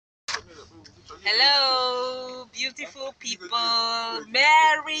Hello, beautiful people.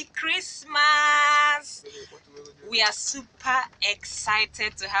 Merry Christmas. We are super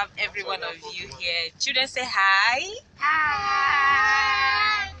excited to have every one of you here. Children, say hi.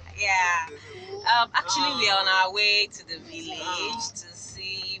 Hi. Yeah. Actually, we are on our way to the village to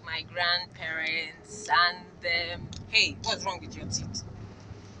see my grandparents and hey, what's wrong with your teeth,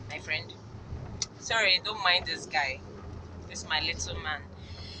 my friend? Sorry, don't mind this guy. This is my little man.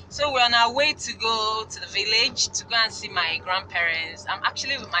 So we're on our way to go to the village to go and see my grandparents. I'm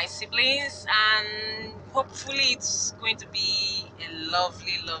actually with my siblings, and hopefully it's going to be a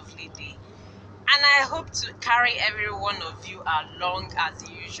lovely, lovely day. And I hope to carry every one of you along as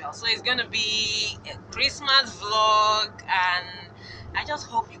usual. So it's going to be a Christmas vlog, and I just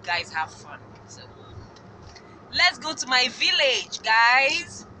hope you guys have fun. So let's go to my village,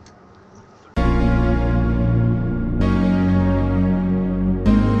 guys.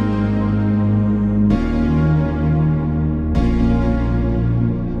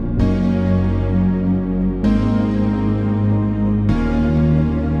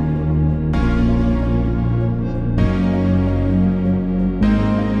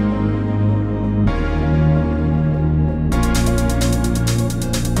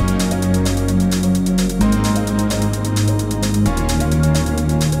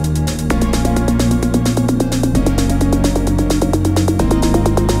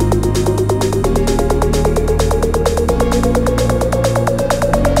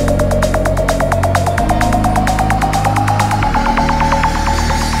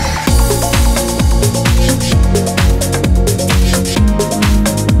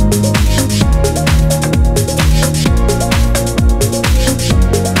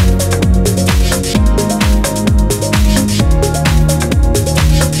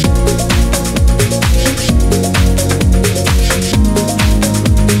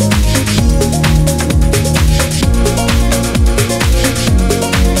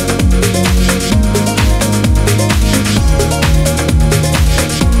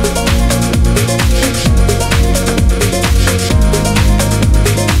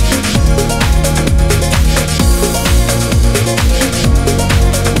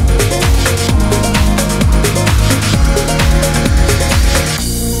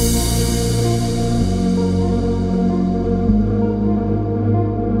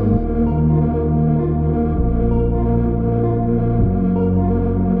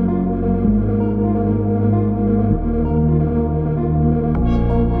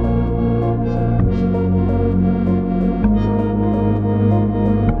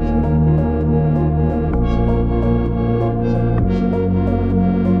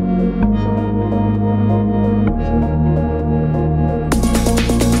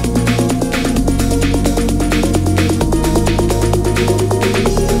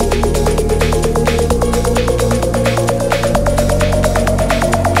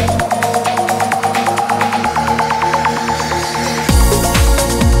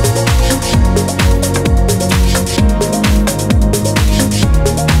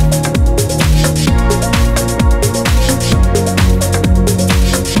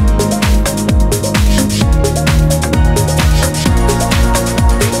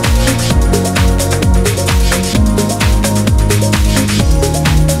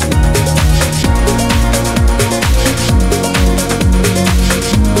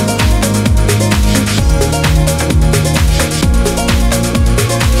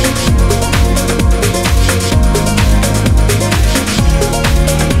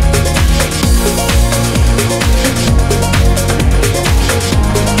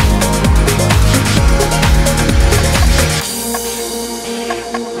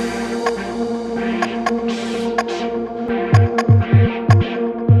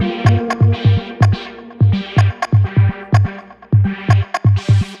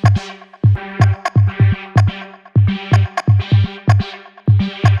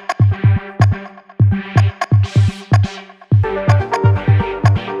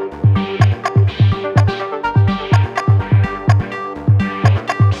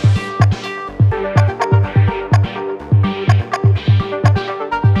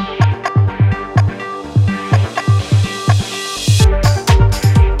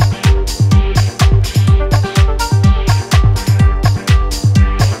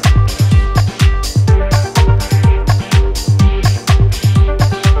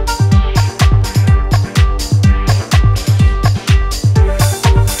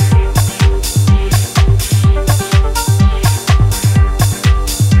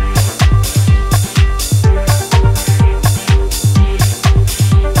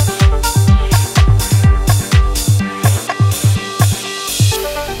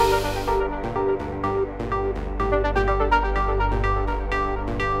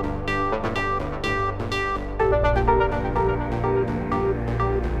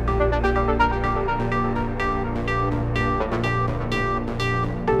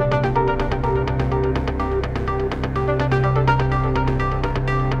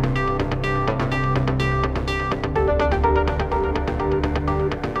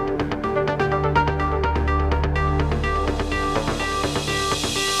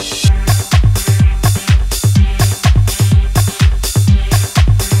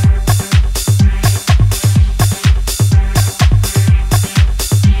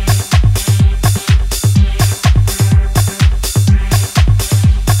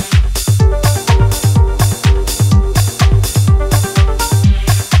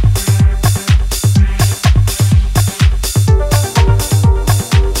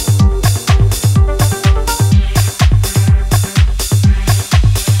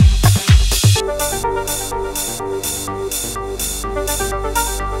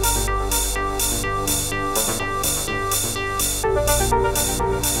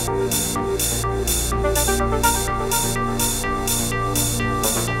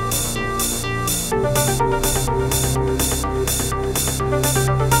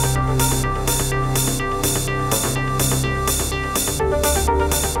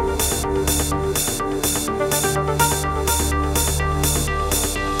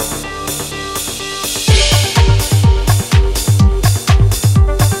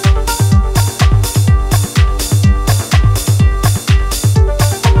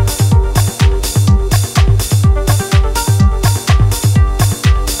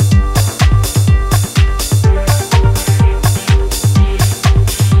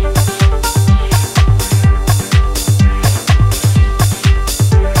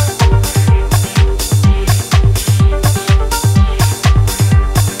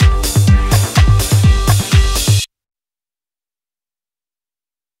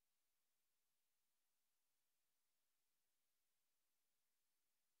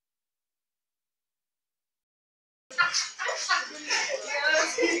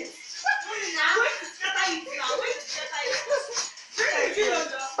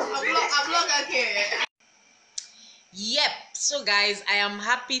 Yep, so guys, I am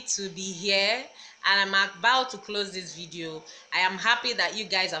happy to be here and I'm about to close this video. I am happy that you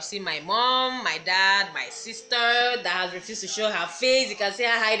guys have seen my mom, my dad, my sister that has refused to show her face. You can see her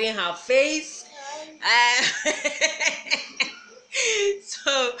hiding her face.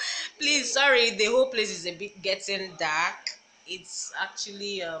 So please, sorry, the whole place is a bit getting dark. It's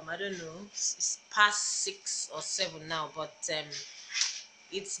actually I don't know, it's past 6 or 7 now, but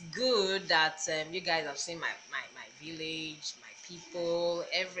it's good that you guys have seen my village, my people,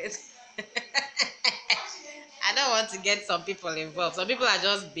 everything. I don't want to get some people involved. Some people are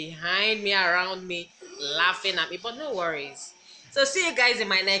just behind me, around me, laughing at me, but no worries. So see you guys in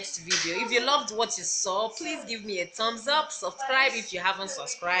my next video. If you loved what you saw, please give me a thumbs up. Subscribe if you haven't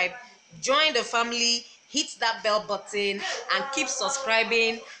subscribed. Join the family. Hit that bell button and keep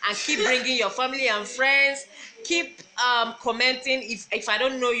subscribing and keep bringing your family and friends. Keep commenting. If I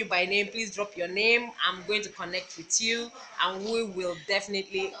don't know you by name, please drop your name. I'm going to connect with you and we will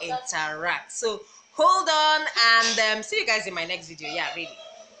definitely interact. So hold on and see you guys in my next video. Yeah, really.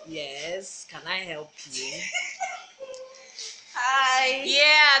 Yes, can I help you? Hi.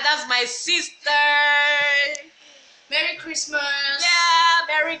 Yeah, that's my sister. Merry Christmas. Yeah,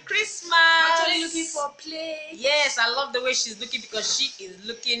 Merry Christmas. Actually looking for a plate. Yes, I love the way she's looking because she is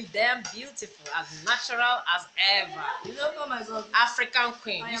looking damn beautiful, as natural as ever. You know, oh my God. African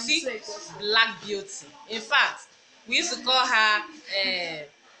queen. I You am see, so exhausted. black beauty. In fact, we used to call her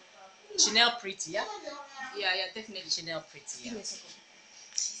Chanel Pretty. Yeah. Yeah, definitely. Chanel Pretty. Give Yeah. me a second.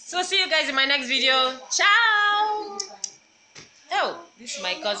 So see you guys in my next video. Ciao. Oh, this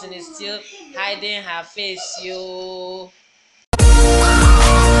my cousin is still hiding her face, yo.